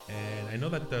I know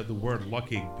that the word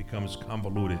lucky becomes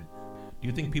convoluted. Do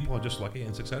you think people are just lucky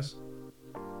in success?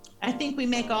 I think we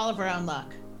make all of our own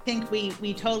luck. I think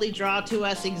we totally draw to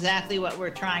us exactly what we're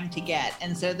trying to get.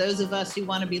 And so those of us who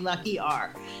want to be lucky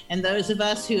are. And those of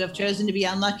us who have chosen to be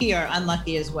unlucky are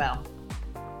unlucky as well.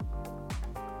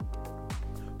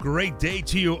 Great day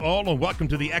to you all, and welcome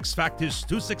to the X Factors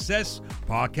to Success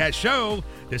podcast show.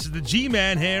 This is the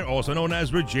G-Man here, also known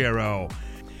as Ruggiero.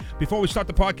 Before we start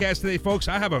the podcast today, folks,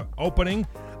 I have an opening,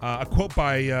 a quote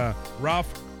by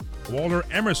Ralph Waldo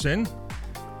Emerson,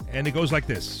 and it goes like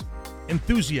this.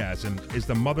 Enthusiasm is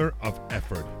the mother of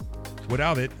effort.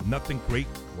 Without it, nothing great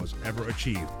was ever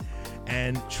achieved.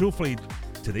 And truthfully,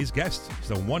 today's guest is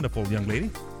a wonderful young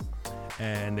lady.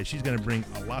 And she's going to bring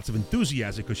lots of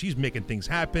enthusiasm because she's making things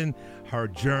happen. Her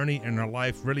journey and her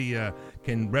life really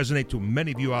can resonate to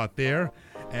many of you out there.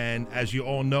 And as you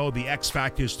all know, the X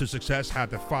Factors to Success have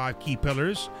the 5 key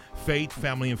pillars: faith,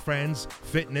 family and friends,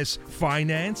 fitness,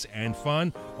 finance, and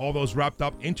fun. All those wrapped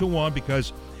up into one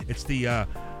because it's the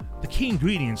key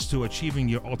ingredients to achieving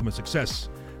your ultimate success.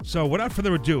 So without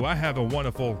further ado, I have a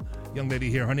wonderful young lady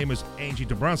here. Her name is Angie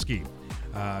Dobransky.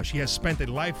 She has spent a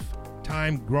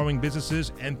lifetime growing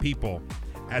businesses and people.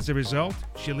 As a result,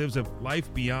 she lives a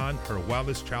life beyond her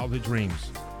wildest childhood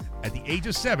dreams. At the age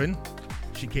of 7,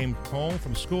 she came home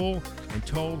from school and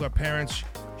told her parents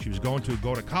she was going to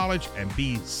go to college and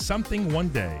be something one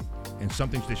day, and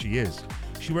something that she is.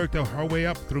 She worked her way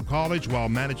up through college while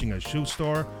managing a shoe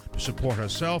store to support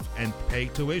herself and pay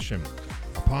tuition.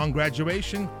 Upon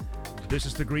graduation,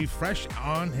 business degree fresh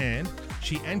on hand,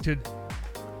 she entered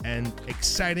an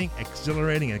exciting,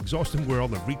 exhilarating, and exhausting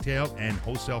world of retail and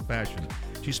wholesale fashion.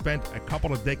 She spent a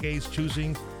couple of decades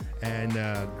choosing and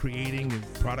creating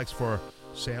products for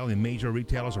sale in major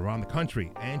retailers around the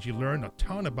country. Angie learned a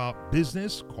ton about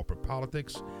business, corporate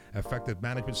politics, effective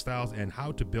management styles, and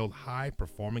how to build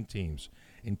high-performing teams.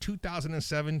 In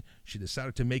 2007, she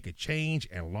decided to make a change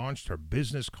and launched her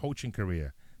business coaching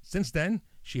career. Since then,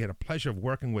 she had a pleasure of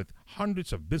working with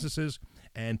hundreds of businesses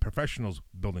and professionals,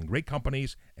 building great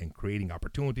companies and creating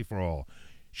opportunity for all.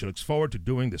 She looks forward to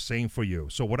doing the same for you.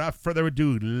 So without further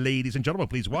ado, ladies and gentlemen,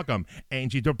 please welcome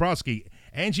Angie Dobransky.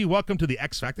 Angie, welcome to the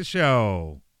X Factor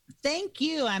Show. Thank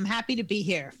you. I'm happy to be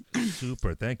here.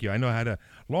 Super. Thank you. I know I had a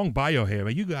long bio here,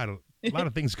 but you got a lot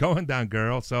of things going down,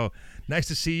 girl. So nice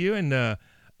to see you and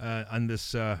on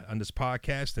this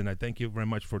podcast, and I thank you very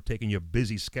much for taking your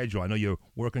busy schedule. I know you're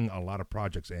working a lot of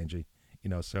projects, Angie.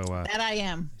 That I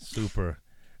am. Super.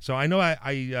 So I know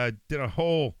I did a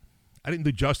whole. I didn't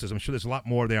do justice. I'm sure there's a lot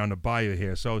more there on the bio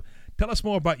here. So tell us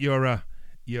more about your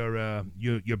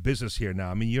business here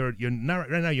now. I mean, you're not,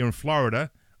 right now you're in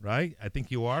Florida, right? I think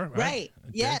you are. Right.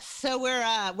 Okay. Yes. So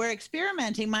we're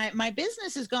experimenting. My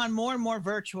business has gone more and more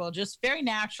virtual, just very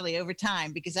naturally over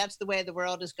time, because that's the way the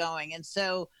world is going. And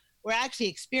so we're actually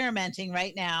experimenting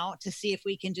right now to see if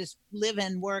we can just live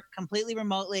and work completely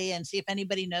remotely and see if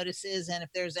anybody notices and if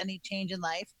there's any change in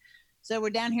life. So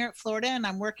we're down here at Florida, and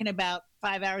I'm working about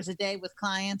 5 hours a day with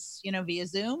clients, via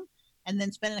Zoom, and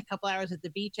then spending a couple hours at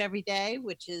the beach every day,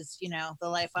 which is, the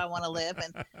life I want to live.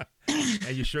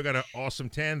 And you sure got an awesome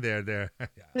tan there.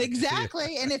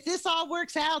 Exactly. And if this all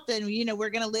works out, then, we're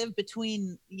going to live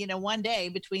between, one day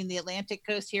between the Atlantic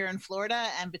coast here in Florida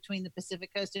and between the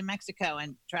Pacific coast in Mexico,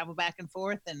 and travel back and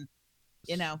forth and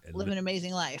live an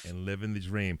amazing life. And living the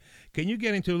dream. Can you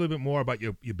get into a little bit more about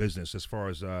your business as far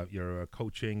as your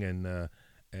coaching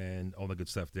and all the good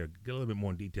stuff there? Get a little bit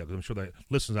more in detail, because I'm sure the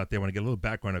listeners out there want to get a little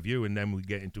background of you, and then we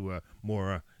get into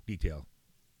more detail.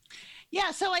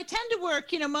 Yeah, so I tend to work,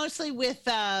 mostly with,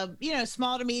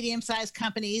 small to medium-sized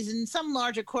companies and some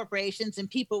larger corporations and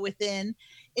people within.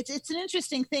 It's an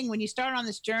interesting thing when you start on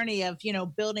this journey of,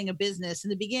 building a business. In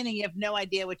the beginning, you have no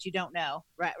idea what you don't know,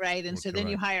 right? And so then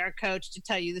you hire a coach to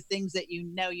tell you the things that you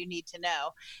need to know.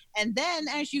 And then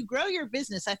as you grow your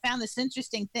business, I found this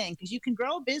interesting thing, because you can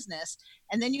grow a business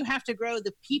and then you have to grow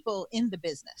the people in the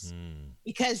business.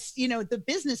 Because, the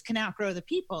business can outgrow the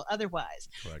people otherwise.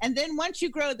 Correct. And then once you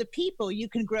grow the people, you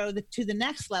can grow to the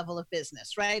next level of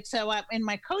business, right? So in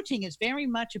my coaching is very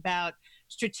much about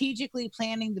strategically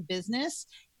planning the business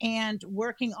and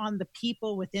working on the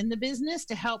people within the business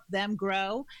to help them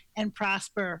grow and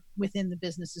prosper within the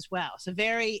business as well. So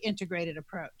very integrated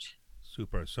approach.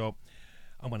 Super. So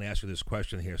I'm going to ask you this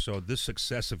question here. So this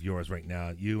success of yours right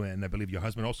now, you and I believe your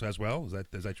husband also as well.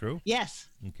 Is that true? Yes.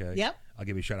 Okay. Yep. I'll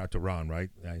give you a shout out to Ron, right?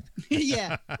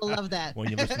 Yeah. I love that. When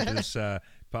you listen to this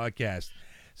podcast.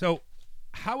 So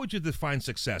how would you define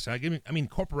success? I mean,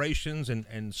 corporations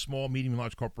and small, medium,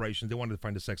 large corporations, they want to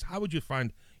define the success. How would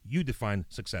you define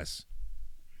success?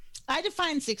 I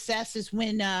define success as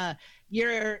when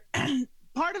you're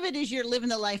part of it is you're living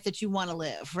the life that you want to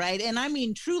live, right? And I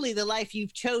mean truly the life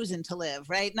you've chosen to live,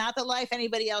 right? Not the life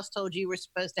anybody else told you were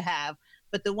supposed to have,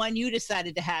 but the one you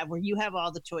decided to have where you have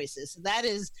all the choices. So that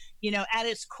is, at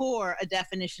its core, a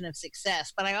definition of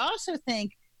success. But I also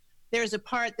think there's a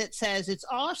part that says it's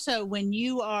also when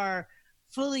you are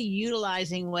fully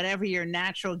utilizing whatever your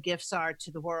natural gifts are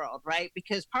to the world, right?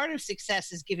 Because part of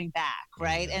success is giving back,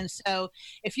 right? Yeah. And so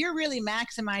if you're really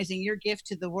maximizing your gift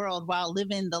to the world while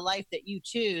living the life that you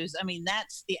choose, I mean,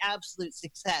 that's the absolute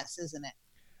success, isn't it?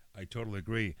 I totally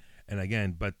agree. And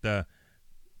again, but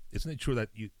isn't it true that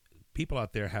people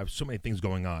out there have so many things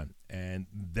going on and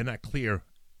they're not clear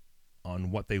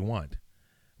on what they want?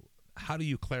 How do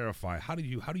you clarify? How do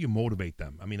you motivate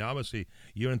them? I mean, obviously,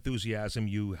 your enthusiasm,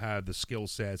 you have the skill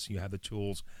sets, you have the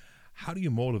tools. How do you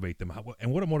motivate them?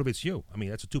 And what motivates you? I mean,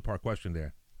 that's a two-part question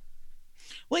there.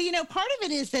 Well, part of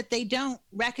it is that they don't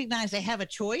recognize they have a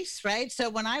choice, right? So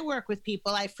when I work with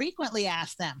people, I frequently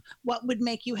ask them, what would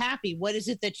make you happy? What is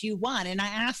it that you want? And I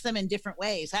ask them in different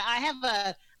ways. I have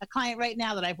a client right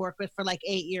now that I've worked with for like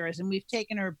 8 years, and we've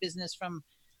taken her business from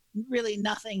really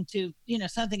nothing to,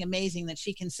 something amazing that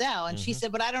she can sell. And she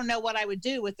said, but I don't know what I would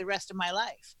do with the rest of my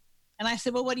life. And I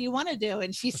said, well, what do you want to do?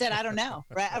 And she said, I don't know.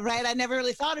 Right. I never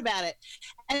really thought about it.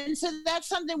 And so that's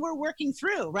something we're working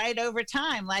through, right, over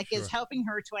time, like Sure. is helping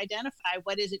her to identify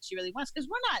what is it she really wants. Because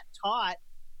we're not taught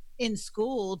in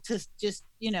school to just,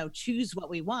 choose what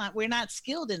we want. We're not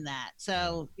skilled in that.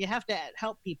 So you have to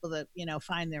help people to,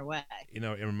 find their way. It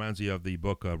reminds me of the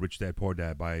book Rich Dad Poor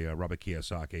Dad by Robert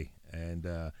Kiyosaki. And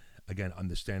again,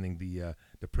 understanding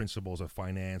the principles of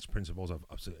finance, principles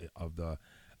of the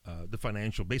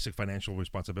basic financial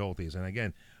responsibilities. And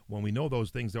again, when we know those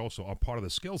things, they also are part of the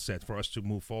skill set for us to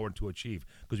move forward to achieve.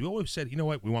 Because we always said,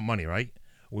 what, we want money, right?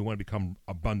 We want to become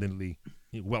abundantly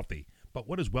wealthy. But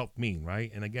what does wealth mean,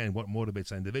 right? And again, what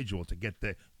motivates an individual to get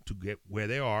where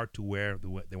they are to where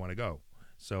they want to go?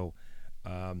 So,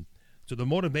 so the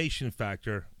motivation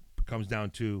factor comes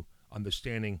down to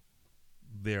understanding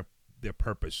their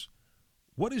purpose.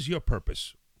 What is your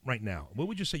purpose right now? What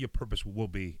would you say your purpose will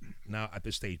be now at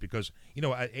this stage? Because,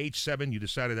 at age 7, you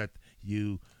decided that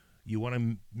you want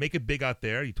to make it big out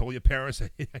there. You told your parents,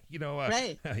 Right. you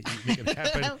make it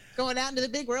happen. Going out into the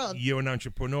big world. You're an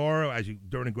entrepreneur.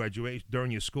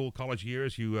 During your college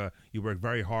years, you worked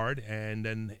very hard, and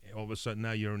then all of a sudden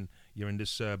now you're in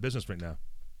this business right now.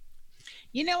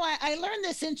 I learned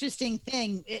this interesting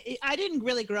thing. I didn't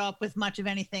really grow up with much of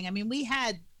anything. I mean, we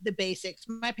had the basics.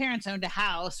 My parents owned a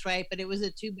house, right? But it was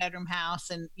a 2-bedroom house.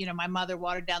 And, my mother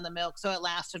watered down the milk, so it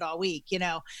lasted all week,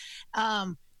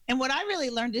 And what I really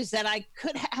learned is that I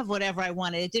could have whatever I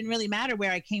wanted. It didn't really matter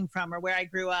where I came from or where I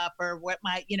grew up or what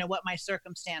my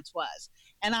circumstance was.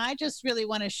 And I just really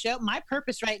want to show, my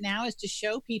purpose right now is to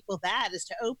show people is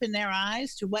to open their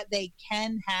eyes to what they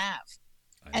can have.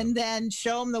 And then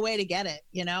show them the way to get it,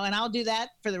 and I'll do that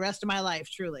for the rest of my life,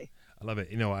 truly. I love it.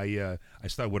 I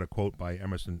started with a quote by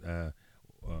Emerson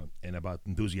and about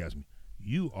enthusiasm.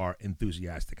 You are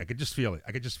enthusiastic. I could just feel it.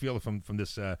 I could just feel it from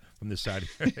this side.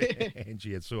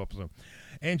 Angie, it's so awesome.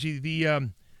 Angie,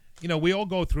 we all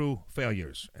go through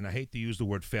failures, and I hate to use the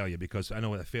word failure because I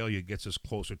know that failure gets us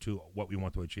closer to what we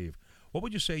want to achieve. What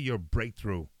would you say your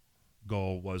breakthrough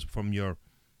goal was from your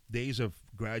days of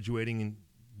graduating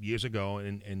years ago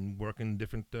and working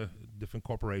different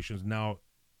corporations? Now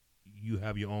you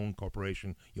have your own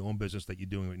corporation, your own business that you're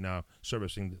doing right now,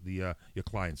 servicing your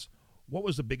clients. What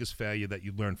was the biggest failure that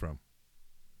you learned from?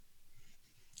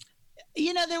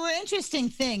 There were interesting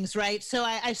things, right? So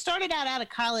I started out of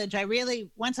college.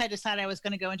 Once I decided I was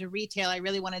going to go into retail, I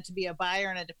really wanted to be a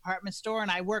buyer in a department store. And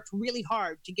I worked really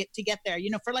hard to get there,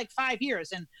 for like 5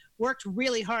 years, and worked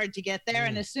really hard to get there.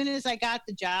 And as soon as I got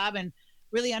the job and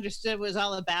really understood what it was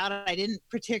all about, I didn't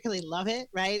particularly love it,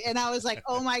 right? And I was like,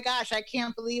 oh my gosh, I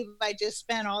can't believe I just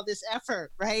spent all this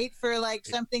effort, right? For like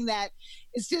something that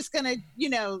is just going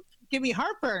to, give me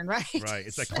heartburn, right? Right.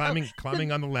 It's like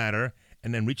climbing on the ladder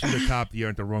and then reaching the top, you're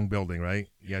at the wrong building, right?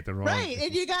 You're at the wrong. Right.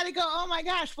 And you got to go, oh my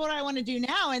gosh, what do I want to do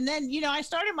now? And then, I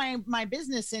started my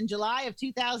business in July of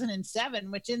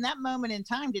 2007, which in that moment in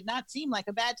time did not seem like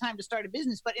a bad time to start a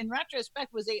business, but in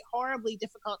retrospect was a horribly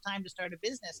difficult time to start a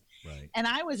business. Right. And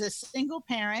I was a single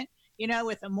parent,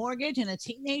 with a mortgage and a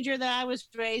teenager that I was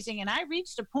raising. And I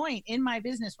reached a point in my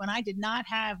business when I did not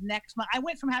have next month. I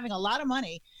went from having a lot of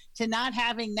money to not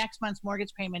having next month's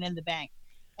mortgage payment in the bank.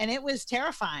 And it was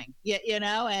terrifying,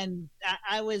 and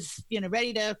I was,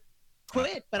 ready to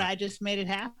quit, but I just made it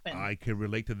happen. I can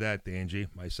relate to that, Angie.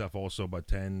 Myself also, about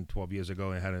 10, 12 years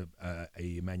ago, I had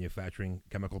a manufacturing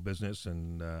chemical business,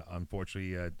 and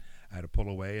unfortunately, I had to pull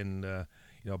away, and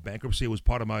bankruptcy was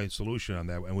part of my solution on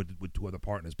that, and with two other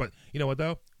partners. But you know what,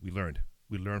 though? We learned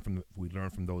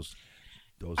from those.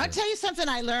 I'll tell you something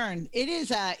I learned. It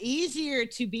is easier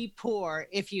to be poor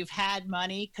if you've had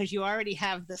money because you already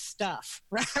have the stuff,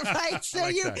 right? So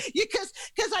like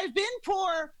because I've been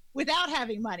poor without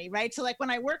having money, right? So like when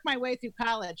I worked my way through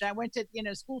college, I went to,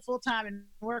 school full time and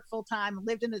worked full time,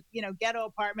 lived in a, ghetto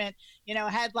apartment,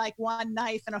 had like one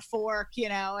knife and a fork,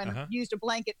 and used a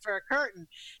blanket for a curtain.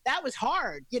 That was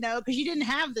hard, because you didn't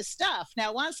have the stuff.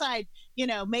 Now, once I,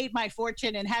 made my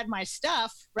fortune and had my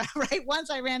stuff, right? Once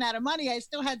I ran out of money, I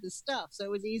still had the stuff. So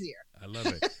it was easier. I love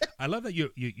it. I love that you're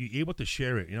able to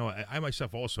share it. I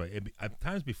myself also, at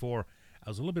times before, I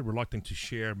was a little bit reluctant to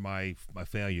share my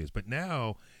failures, but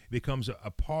now it becomes a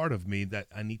part of me that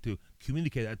I need to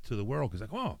communicate that to the world.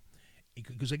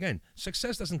 Because again,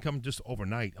 success doesn't come just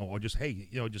overnight or just, hey,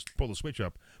 just pull the switch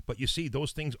up. But you see,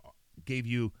 those things gave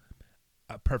you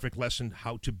a perfect lesson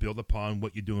how to build upon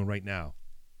what you're doing right now.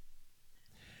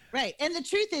 Right. And the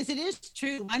truth is, it is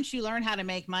true. Once you learn how to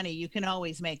make money, you can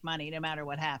always make money no matter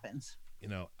what happens.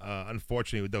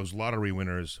 Unfortunately, with those lottery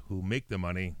winners who make the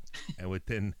money and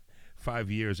within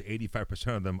 5 years,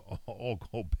 85% of them all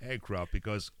go bankrupt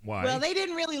because why? Well, they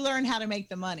didn't really learn how to make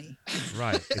the money.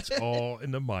 Right. It's all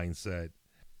in the mindset.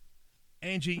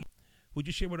 Angie, would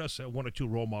you share with us one or two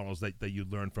role models that you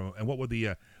learned from, and what were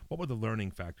the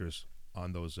learning factors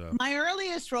on those? My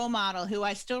earliest role model, who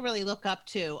I still really look up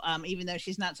to, even though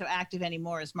she's not so active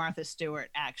anymore, is Martha Stewart,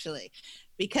 actually.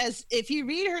 Because if you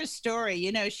read her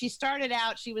story, she started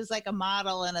out, she was like a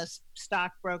model and a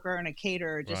stockbroker and a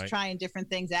caterer, just trying different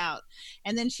things out.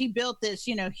 And then she built this,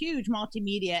 huge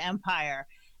multimedia empire.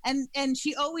 And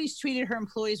she always treated her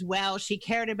employees well. She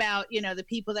cared about, the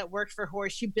people that worked for her.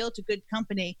 She built a good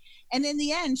company. And in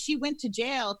the end, she went to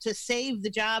jail to save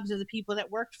the jobs of the people that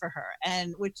worked for her,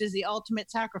 and which is the ultimate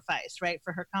sacrifice, right,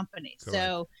 for her company. Correct.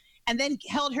 So, and then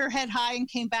held her head high and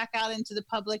came back out into the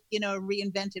public, a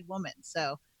reinvented woman.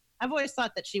 So I've always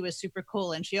thought that she was super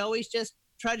cool, and she always just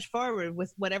trudged forward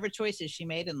with whatever choices she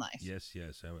made in life. Yes.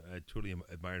 I totally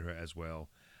admired her as well.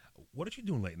 What is she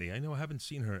doing lately? I know I haven't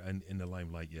seen her in the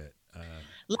limelight yet.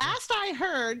 Last I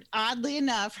heard, oddly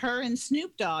enough, her and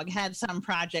Snoop Dogg had some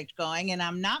project going, and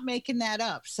I'm not making that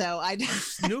up. So I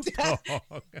Snoop Dogg.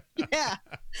 Yeah,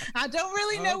 I don't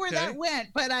really know where that went,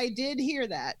 but I did hear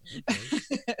that.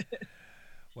 Okay.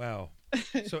 Wow.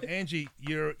 So Angie,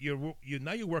 you're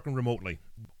now you're working remotely.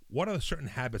 What are certain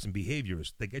habits and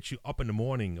behaviors that get you up in the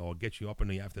morning or get you up in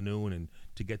the afternoon and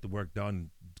to get the work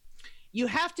done? You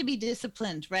have to be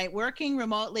disciplined, right? Working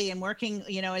remotely and working,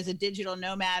 as a digital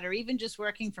nomad or even just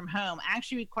working from home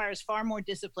actually requires far more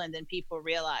discipline than people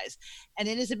realize. And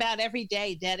it is about every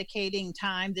day dedicating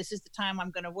time. This is the time I'm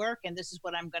going to work and this is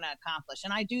what I'm going to accomplish.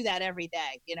 And I do that every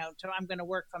day, so I'm going to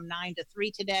work from 9 to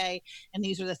 3 today. And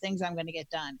these are the things I'm going to get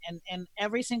done. And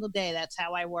every single day, that's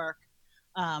how I work.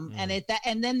 And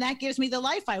then that gives me the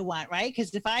life I want, right?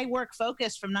 Because if I work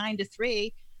focused from 9 to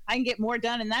 3, I can get more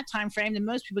done in that time frame than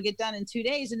most people get done in 2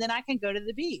 days, and then I can go to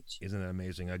the beach. Isn't that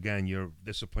amazing? Again, you're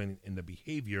disciplined in the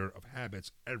behavior of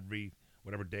habits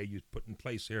whatever day you put in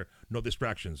place here. No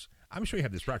distractions. I'm sure you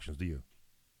have distractions, do you?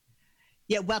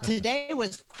 Yeah, well, today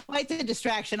was quite the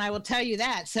distraction, I will tell you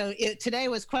that. So today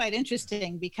was quite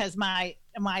interesting because my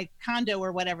condo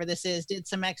or whatever this is did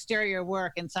some exterior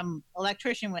work, and some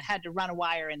electrician had to run a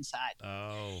wire inside.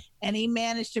 Oh. And he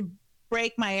managed to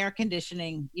break my air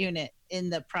conditioning unit in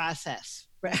the process,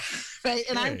 right?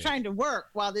 And I'm trying to work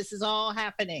while this is all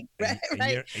happening, right?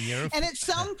 And at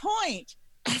some point,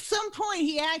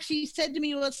 he actually said to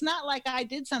me, well, it's not like I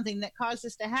did something that caused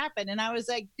this to happen. And I was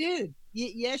like, dude,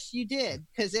 yes, you did,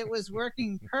 because it was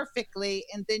working perfectly,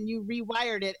 and then you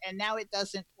rewired it, and now it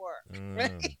doesn't work,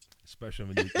 right? Especially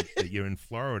when you're in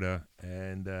Florida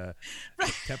and the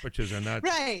temperatures are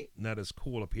not as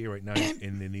cool up here right now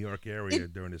in the New York area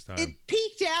during this time. It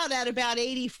peaked out at about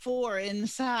 84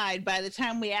 inside by the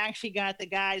time we actually got the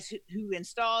guys who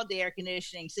installed the air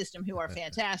conditioning system, who are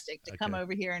fantastic, to come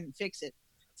over here and fix it.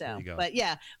 So, but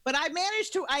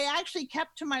I actually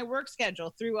kept to my work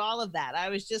schedule through all of that. I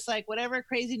was just like, whatever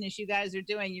craziness you guys are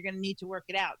doing, you're going to need to work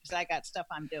it out because I got stuff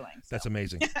I'm doing. So. That's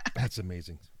amazing. That's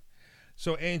amazing.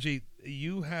 So Angie,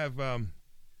 you have,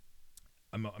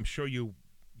 I'm sure you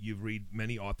read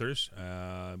many authors.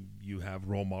 You have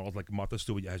role models like Martha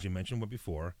Stewart, as you mentioned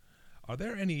before. Are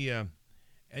there any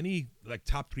like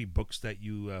top 3 books that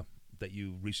you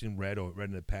recently read or read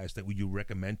in the past that would you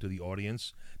recommend to the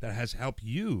audience that has helped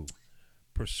you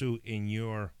pursue in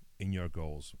your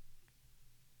goals?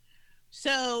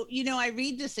 So, I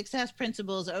read the Success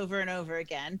Principles over and over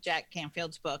again, Jack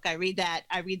Canfield's book. I read that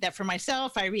for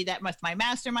myself. I read that with my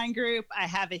mastermind group. I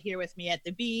have it here with me at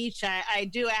the beach. I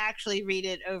do actually read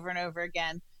it over and over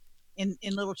again in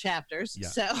little chapters. Yeah.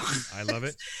 So I love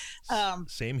it.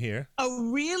 Same here. A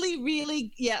really,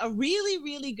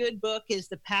 really good book is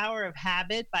The Power of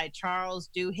Habit by Charles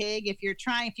Duhigg. If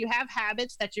you have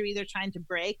habits that you're either trying to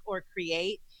break or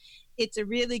create, it's a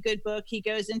really good book. He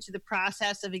goes into the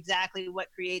process of exactly what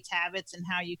creates habits and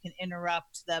how you can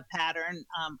interrupt the pattern.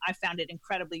 I found it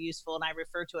incredibly useful, and I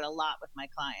refer to it a lot with my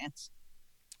clients.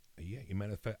 Yeah, you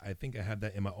matter of fact, I think I have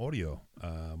that in my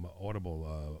my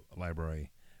Audible library.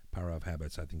 Power of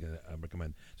Habits, I think I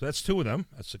recommend. So that's two of them.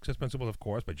 Success Principles, of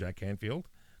course, by Jack Canfield,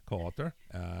 co-author.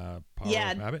 Power of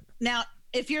Habit. Now,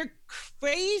 if you're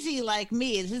crazy like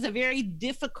me, this is a very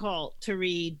difficult to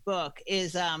read book,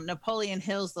 is Napoleon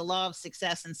Hill's The Law of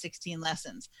Success in 16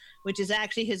 Lessons, which is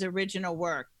actually his original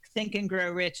work. Think and Grow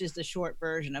Rich is the short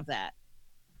version of that.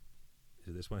 Is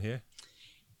it this one here?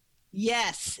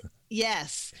 Yes.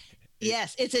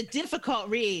 Yes, it's a difficult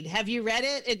read. Have you read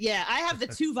it? Yeah, I have the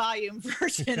 2-volume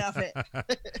version of it.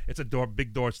 It's a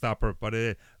big door stopper, but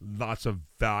lots of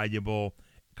valuable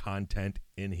content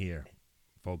in here,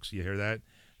 folks. You hear that?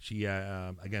 She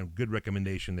again, good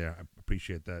recommendation there. I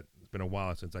appreciate that. It's been a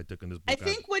while since I took in this book. I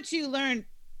think what you learn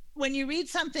when you read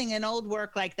something, an old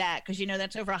work like that, because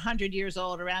that's over 100 years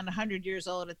old, around 100 years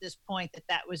old at this point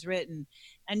that was written,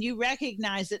 and you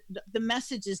recognize that the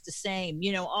message is the same.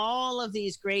 All of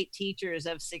these great teachers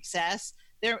of success,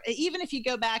 even if you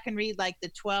go back and read like the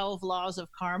 12 laws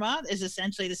of karma, is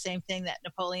essentially the same thing that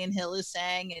Napoleon Hill is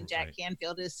saying and Jack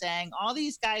Canfield is saying. All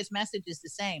these guys' message is the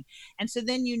same. And so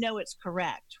then it's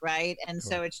correct, right? And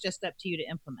so it's just up to you to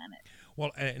implement it.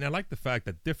 Well, and I like the fact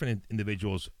that different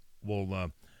individuals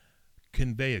will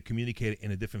communicate it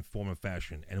in a different form and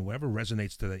fashion, and whatever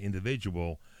resonates to that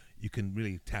individual, you can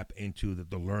really tap into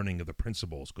the learning of the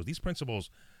principles, because these principles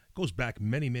goes back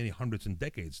many hundreds and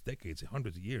decades,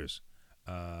 hundreds of years.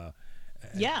 And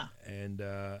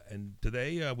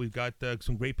today we've got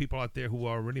some great people out there who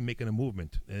are really making a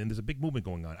movement, and there's a big movement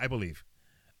going on, I believe.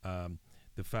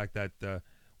 The fact that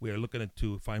we are looking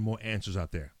to find more answers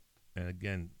out there, and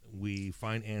again, we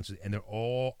find answers, and they're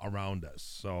all around us.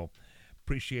 So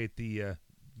appreciate the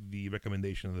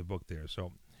recommendation of the book there.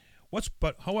 So what's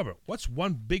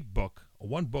one big book, or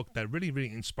one book that really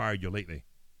inspired you lately,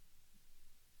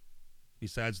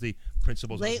 besides the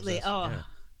principles lately? Of success?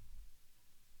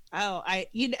 I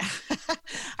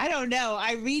I don't know.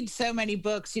 I read so many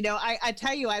books. I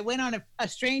tell you, I went on a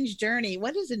strange journey.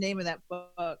 What is the name of that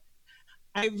book?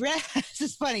 I read. This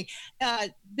is funny.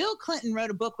 Bill Clinton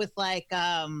wrote a book with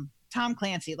Tom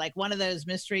Clancy, like one of those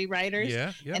mystery writers.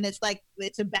 Yeah. And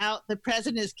it's about the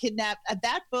president is kidnapped.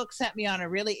 That book set me on a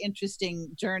really interesting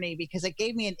journey because it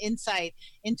gave me an insight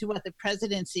into what the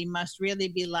presidency must really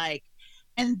be like.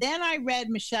 And then I read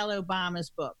Michelle Obama's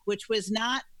book, which was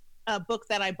not a book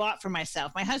that I bought for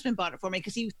myself. My husband bought it for me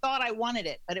because he thought I wanted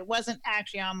it, but it wasn't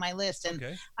actually on my list. And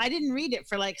I didn't read it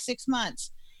for like 6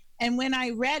 months. And when I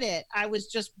read it, I was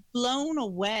just blown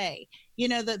away.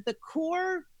 The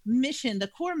core mission, the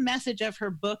core message of her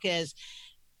book is,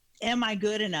 am I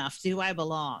good enough? Do I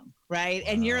belong? Right.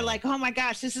 Wow. And you're like, oh my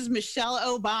gosh, this is Michelle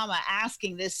Obama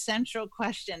asking this central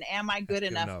question. Am I good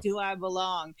enough? Do I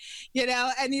belong?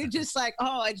 And you're just like,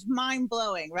 oh, it's mind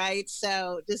blowing. Right.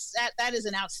 So that is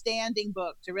an outstanding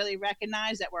book to really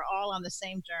recognize that we're all on the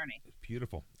same journey. It's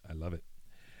beautiful. I love it.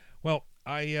 Well,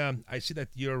 I see that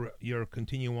you're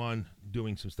continuing on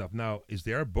doing some stuff. Now, is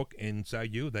there a book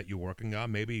inside you that you're working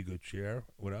on? Maybe you could share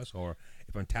with us, or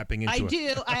if I'm tapping into I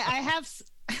do. I have,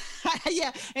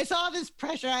 yeah, it's all this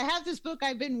pressure. I have this book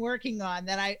I've been working on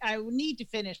that I need to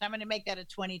finish. I'm going to make that a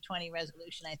 2020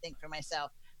 resolution, I think, for myself.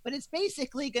 But it's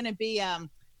basically going to be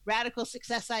Radical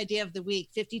Success Idea of the Week,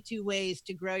 52 ways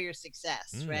to grow your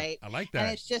success, right? I like that.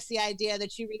 And it's just the idea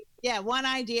that one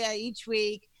idea each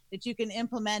week that you can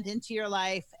implement into your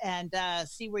life and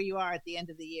see where you are at the end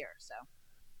of the year.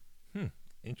 So,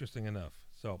 interesting enough.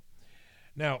 So,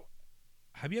 now,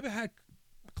 have you ever had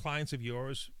clients of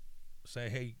yours say,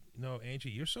 "Hey,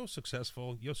 Angie, you're so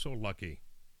successful, you're so lucky,"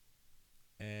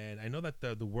 and I know that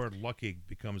the word "lucky"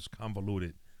 becomes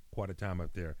convoluted quite a time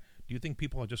out there. Do you think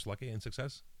people are just lucky in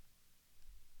success?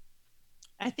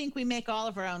 I think we make all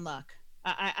of our own luck.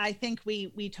 I think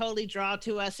we totally draw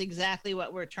to us exactly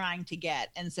what we're trying to get.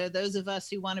 And so those of us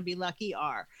who want to be lucky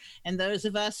are. And those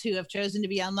of us who have chosen to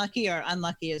be unlucky are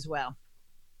unlucky as well.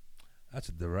 That's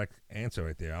a direct answer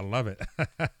right there. I love it.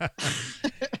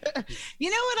 You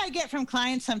know what I get from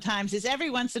clients sometimes is every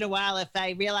once in a while, if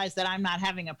I realize that I'm not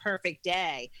having a perfect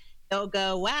day, they'll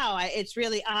go, wow, it's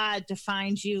really odd to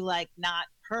find you like not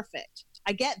perfect.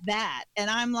 I get that. And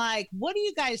I'm like, what are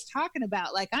you guys talking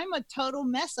about? Like, I'm a total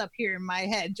mess up here in my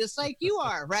head, just like you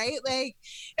are, right? Like,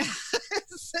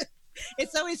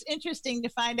 it's always interesting to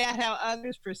find out how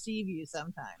others perceive you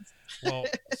sometimes. Well,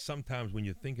 sometimes when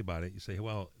you think about it, you say,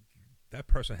 well, that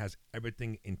person has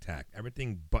everything intact,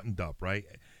 everything buttoned up, right?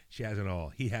 She has it all.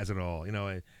 He has it all,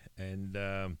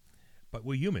 but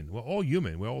we're human. We're all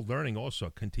human. We're all learning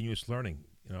also, continuous learning,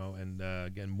 and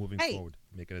again, moving forward,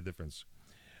 making a difference.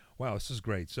 Wow, this is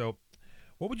great. So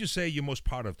what would you say you're most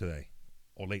proud of today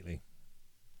or lately?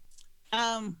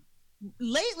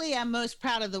 Lately, I'm most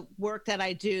proud of the work that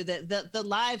I do, the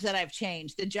lives that I've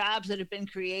changed, the jobs that have been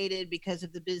created because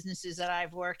of the businesses that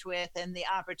I've worked with, and the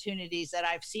opportunities that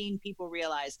I've seen people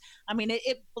realize. I mean,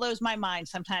 it blows my mind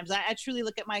sometimes. I truly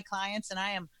look at my clients, and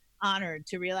I am honored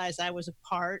to realize I was a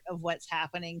part of what's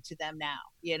happening to them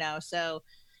now, so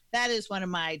that is one of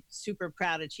my super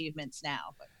proud achievements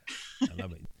now. I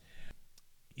love it.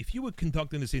 If you were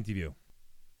conducting this interview,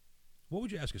 what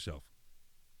would you ask yourself?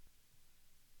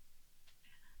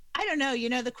 I don't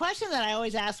know. The question that I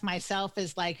always ask myself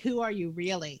is like, who are you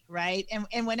really? Right.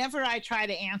 And whenever I try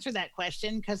to answer that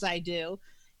question, because I do,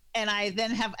 and I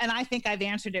think I've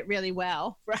answered it really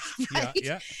well. Right.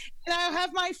 Yeah. And I'll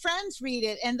have my friends read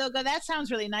it and they'll go, that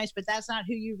sounds really nice, but that's not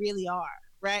who you really are.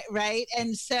 Right.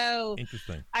 And so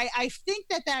Interesting. I think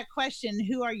that question,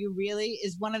 who are you really,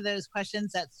 is one of those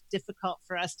questions that's difficult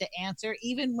for us to answer,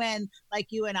 even when, like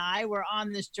you and I, were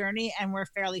on this journey and we're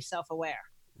fairly self-aware.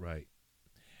 Right.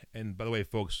 And by the way,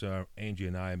 folks, Angie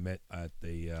and I met at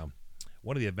the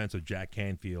one of the events of Jack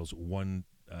Canfield's One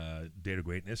Day to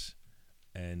Greatness,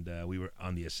 and we were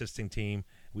on the assisting team.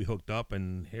 We hooked up,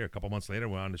 and here a couple months later,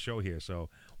 we're on the show here. So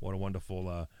what a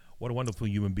wonderful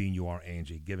human being you are,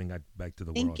 Angie, giving that back to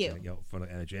the world. Thank you. For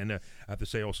the energy. And I have to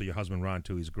say also your husband, Ron,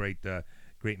 too. He's a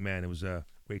great man. It was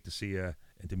great to see you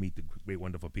and to meet the great,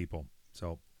 wonderful people.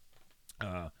 So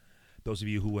those of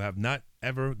you who have not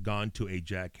ever gone to a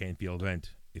Jack Canfield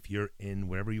event, if you're in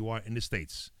wherever you are in the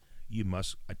States, you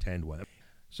must attend one.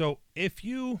 So if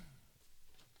you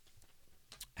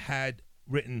had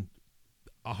written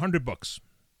 100 books,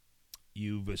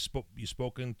 you've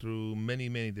spoken through many,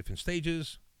 many different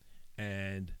stages,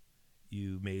 and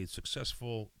you made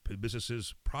successful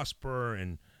businesses prosper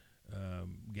and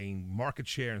gain market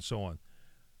share and so on,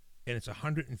 and it's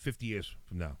 150 years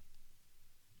from now,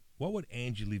 what would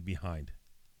Angie leave behind?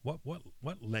 What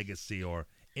legacy or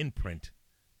imprint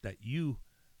that you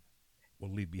will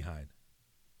leave behind?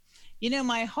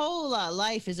 My whole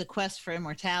life is a quest for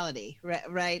immortality,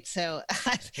 right? So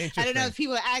I don't know if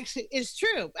people actually, it's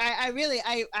true.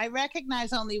 I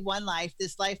recognize only one life,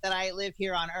 this life that I live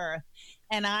here on earth.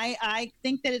 And I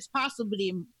think that it's possible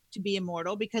to be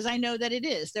immortal because I know that it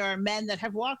is. There are men that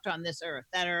have walked on this earth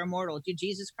that are immortal.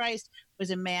 Jesus Christ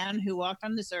was a man who walked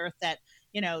on this earth that,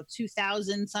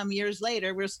 2,000 some years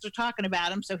later, we're still talking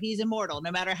about him. So he's immortal,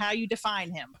 no matter how you define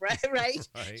him. Right. Right.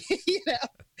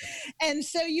 And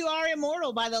so you are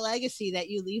immortal by the legacy that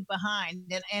you leave behind.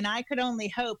 And I could only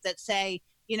hope that, say,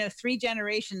 3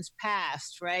 generations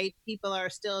past, right, people are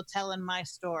still telling my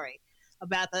story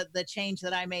about the change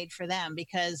that I made for them.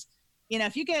 Because,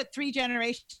 if you get 3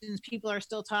 generations, people are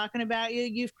still talking about you,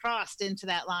 you've crossed into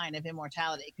that line of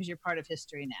immortality because you're part of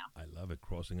history now. I love it.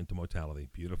 Crossing into mortality.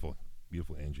 Beautiful.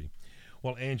 Beautiful, Angie.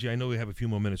 Well, Angie, I know we have a few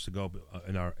more minutes to go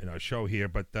in our show here,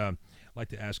 but I'd like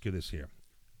to ask you this here.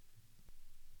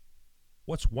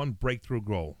 What's one breakthrough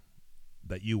goal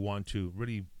that you want to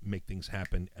really make things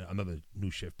happen? Another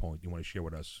new shift point you want to share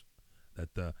with us?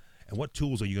 And what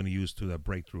tools are you going to use to that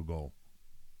breakthrough goal?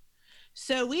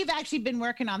 So we've actually been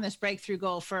working on this breakthrough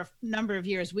goal for a number of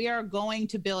years. We are going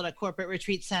to build a corporate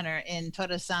retreat center in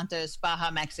Todos Santos,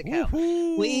 Baja, Mexico.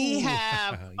 Woo-hoo! We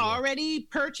have already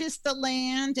purchased the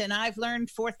land, and I've learned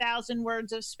 4,000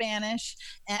 words of Spanish.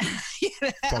 And,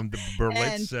 from the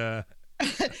Berlitz.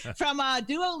 From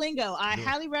Duolingo. I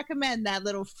highly recommend that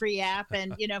little free app.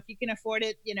 And, if you can afford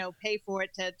it, pay for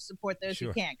it to support those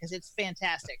who can't, because it's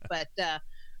fantastic. But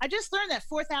I just learned that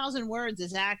 4,000 words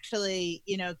is actually,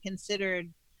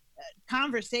 considered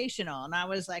conversational. And I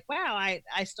was like, wow,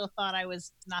 I still thought I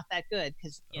was not that good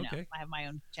because, I have my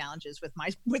own challenges with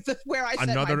where I set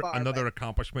my bar. Another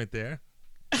accomplishment there.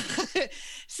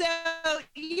 So,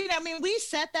 we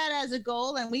set that as a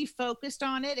goal and we focused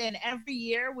on it. And every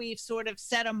year we've sort of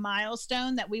set a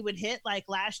milestone that we would hit. Like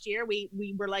last year, we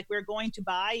were like, we're going to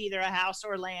buy either a house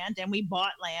or land. And we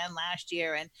bought land last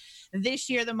year. And this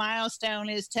year, the milestone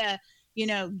is to,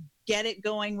 get it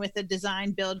going with a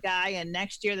design build guy. And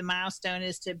next year, the milestone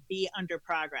is to be under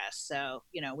progress. So,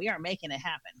 we are making it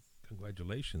happen.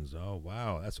 Congratulations. Oh,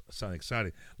 wow. That sounds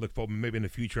exciting. Look forward, maybe in the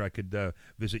future I could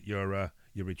visit your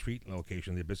retreat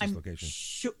location, the business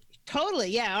location. Totally.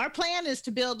 Yeah. Our plan is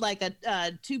to build like a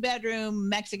 2-bedroom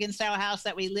Mexican style house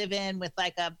that we live in with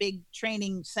like a big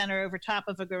training center over top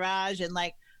of a garage and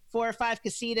like 4 or 5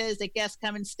 casitas that guests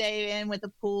come and stay in with a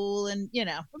pool, and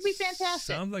it'll be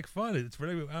fantastic. Sounds like fun. It's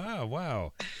really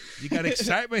wow. You got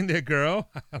excitement there, girl.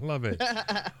 I love it.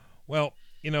 Well,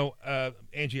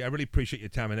 Angie, I really appreciate your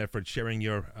time and effort sharing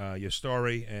your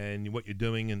story and what you're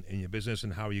doing in your business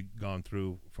and how you've gone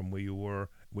through from where you were,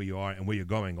 where you are, and where you're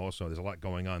going. Also, there's a lot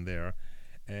going on there,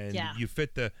 and you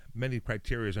fit the many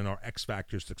criteria in our X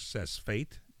Factor success: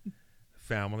 faith,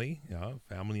 family,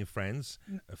 family and friends,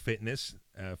 fitness,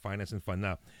 finance, and fun.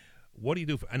 Now, what do you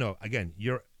do? I know, again,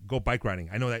 you're bike riding.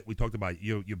 I know that we talked about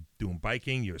you're doing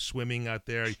biking, you're swimming out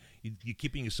there, you're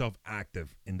keeping yourself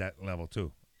active in that level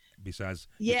too. Besides,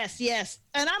 yes,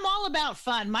 and I'm all about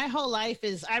fun. My whole life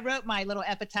is, I wrote my little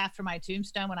epitaph for my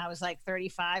tombstone when I was like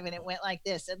 35, and it went like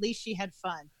this: at least she had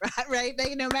fun, right?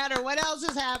 No matter what else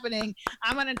is happening,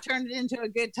 I'm going to turn it into a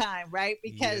good time, right?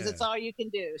 Because it's all you can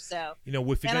do. So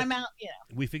we forget, and I'm out.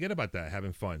 We forget about that,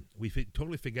 having fun. We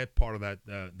totally forget part of that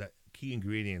that key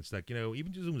ingredients. Like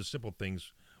even just doing the simple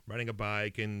things, riding a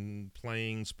bike and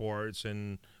playing sports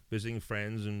and visiting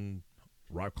friends and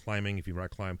rock climbing if you rock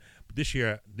climb. But this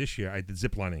year I did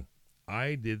zip lining.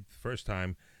 I did first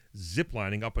time zip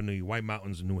lining up in the White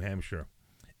Mountains in New Hampshire,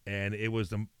 and it was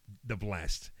the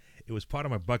blast. It was part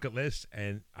of my bucket list,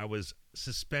 and I was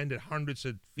suspended hundreds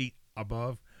of feet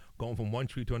above, going from one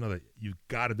tree to another. You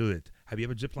got to do it. Have you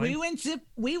ever zip lined?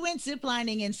 We went zip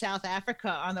lining in South Africa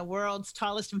on the world's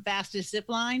tallest and fastest zip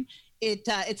line.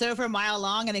 It's over a mile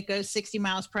long, and it goes 60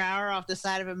 miles per hour off the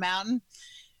side of a mountain.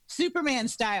 Superman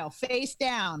style, face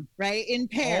down, right, in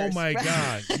pairs. Oh, my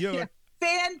God. You're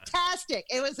fantastic.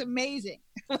 It was amazing.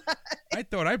 I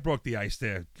thought I broke the ice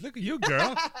there. Look at you,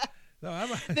 girl.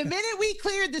 The minute we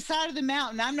cleared the side of the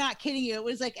mountain, I'm not kidding you, it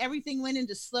was like everything went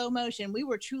into slow motion. We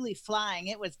were truly flying.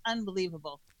 It was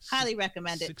unbelievable. Highly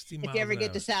recommend it if you ever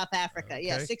get to South Africa. Okay.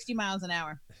 Yeah, 60 miles an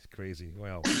hour. That's crazy.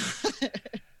 Well,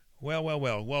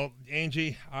 well,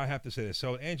 Angie, I have to say this.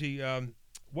 So, Angie,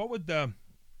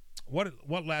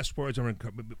 what last words are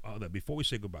before we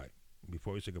say goodbye?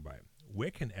 Where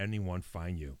can anyone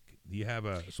find you? Do you have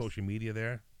a social media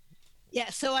there? Yeah,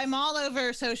 so I'm all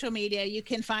over social media. You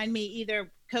can find me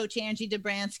either Coach Angie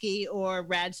Dobransky or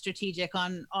Rad Strategic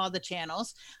on all the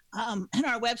channels. And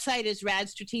our website is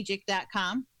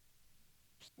radstrategic.com,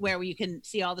 where you can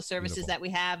see all the services that we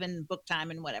have and book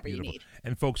time and whatever you need.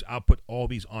 And folks, I'll put all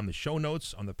these on the show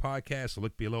notes on the podcast. So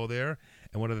look below there.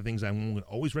 And one of the things I'm going to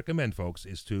always recommend, folks,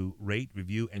 is to rate,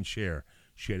 review, and share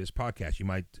this podcast. You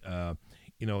might,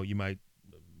 you might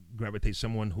gravitate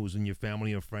someone who's in your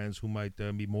family or friends who might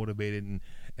be motivated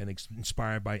and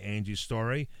inspired by Angie's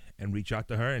story, and reach out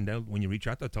to her. And then when you reach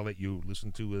out to her, tell her you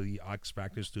listen to the X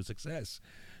Factors to Success.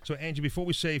 So, Angie, before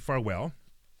we say farewell,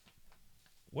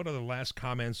 what are the last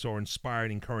comments or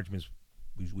inspired encouragements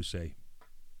we say?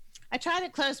 I try to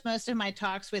close most of my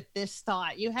talks with this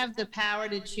thought: you have the power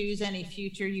to choose any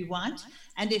future you want.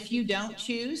 And if you don't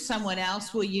choose, someone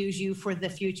else will use you for the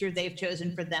future they've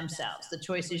chosen for themselves. The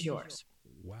choice is yours.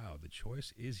 Wow, the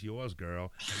choice is yours,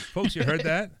 girl. Folks, you heard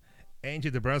that?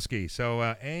 Angie Dobransky. So,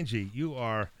 Angie, you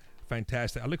are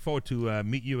fantastic. I look forward to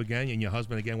meet you again and your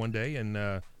husband again one day,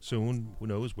 and soon, who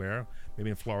knows where,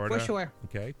 maybe in Florida. For sure.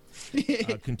 Okay.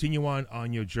 Continue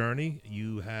on your journey.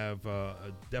 You have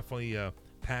definitely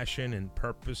passion and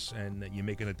purpose, and you're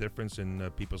making a difference in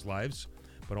people's lives,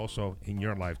 but also in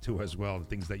your life too as well, the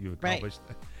things that you've accomplished.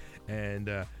 Right.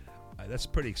 And that's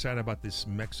pretty exciting about this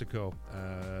Mexico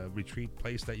retreat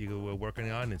place that you were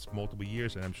working on. It's multiple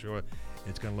years, and I'm sure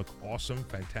it's going to look awesome,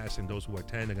 fantastic. And those who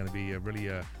attend are going to be really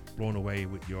blown away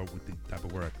with the type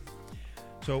of work.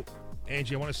 So,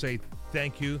 Angie, I want to say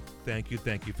thank you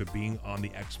for being on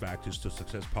the X Factors to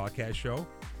Success podcast show.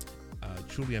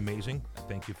 Truly amazing.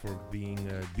 Thank you for being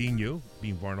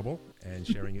vulnerable and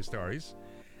sharing your stories.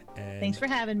 And thanks for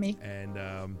having me.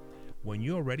 And when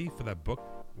you're ready for that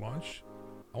book launch,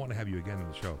 I want to have you again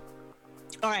on the show.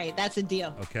 All right, that's a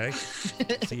deal. Okay.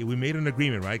 See, we made an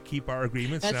agreement, right? Keep our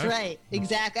agreements. That's right.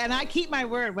 Exactly. And I keep my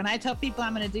word. When I tell people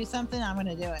I'm going to do something, I'm going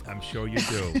to do it. I'm sure you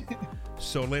do.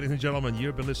 So, ladies and gentlemen,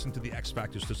 you've been listening to the X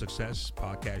Factors to Success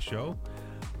podcast show,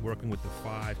 working with the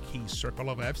 5 key circle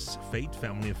of F's: faith,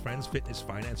 family and friends, fitness,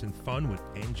 finance, and fun, with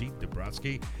Angie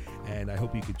Dobransky. And I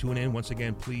hope you can tune in. Once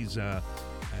again, please,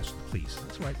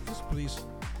 that's right, just please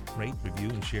rate, review,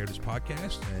 and share this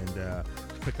podcast. And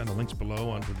click on the links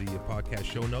below under the podcast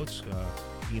show notes.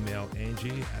 Email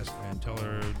Angie and tell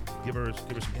her, give her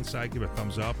some insight, give her a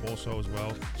thumbs up also as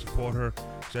well. Support her.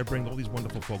 So I bring all these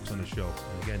wonderful folks on the show.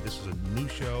 And again, this is a new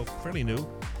show, fairly new,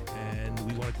 and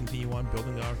we want to continue on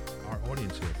building our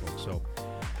audience here, folks. So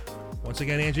once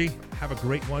again, Angie, have a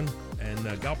great one,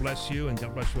 and God bless you, and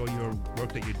God bless you all your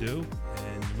work that you do,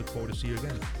 and look forward to see you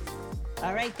again.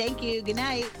 All right, thank you. Good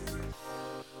night.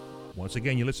 Once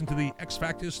again, you listen to the X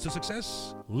Factors to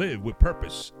Success. Live with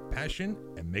purpose, passion,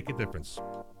 and make a difference.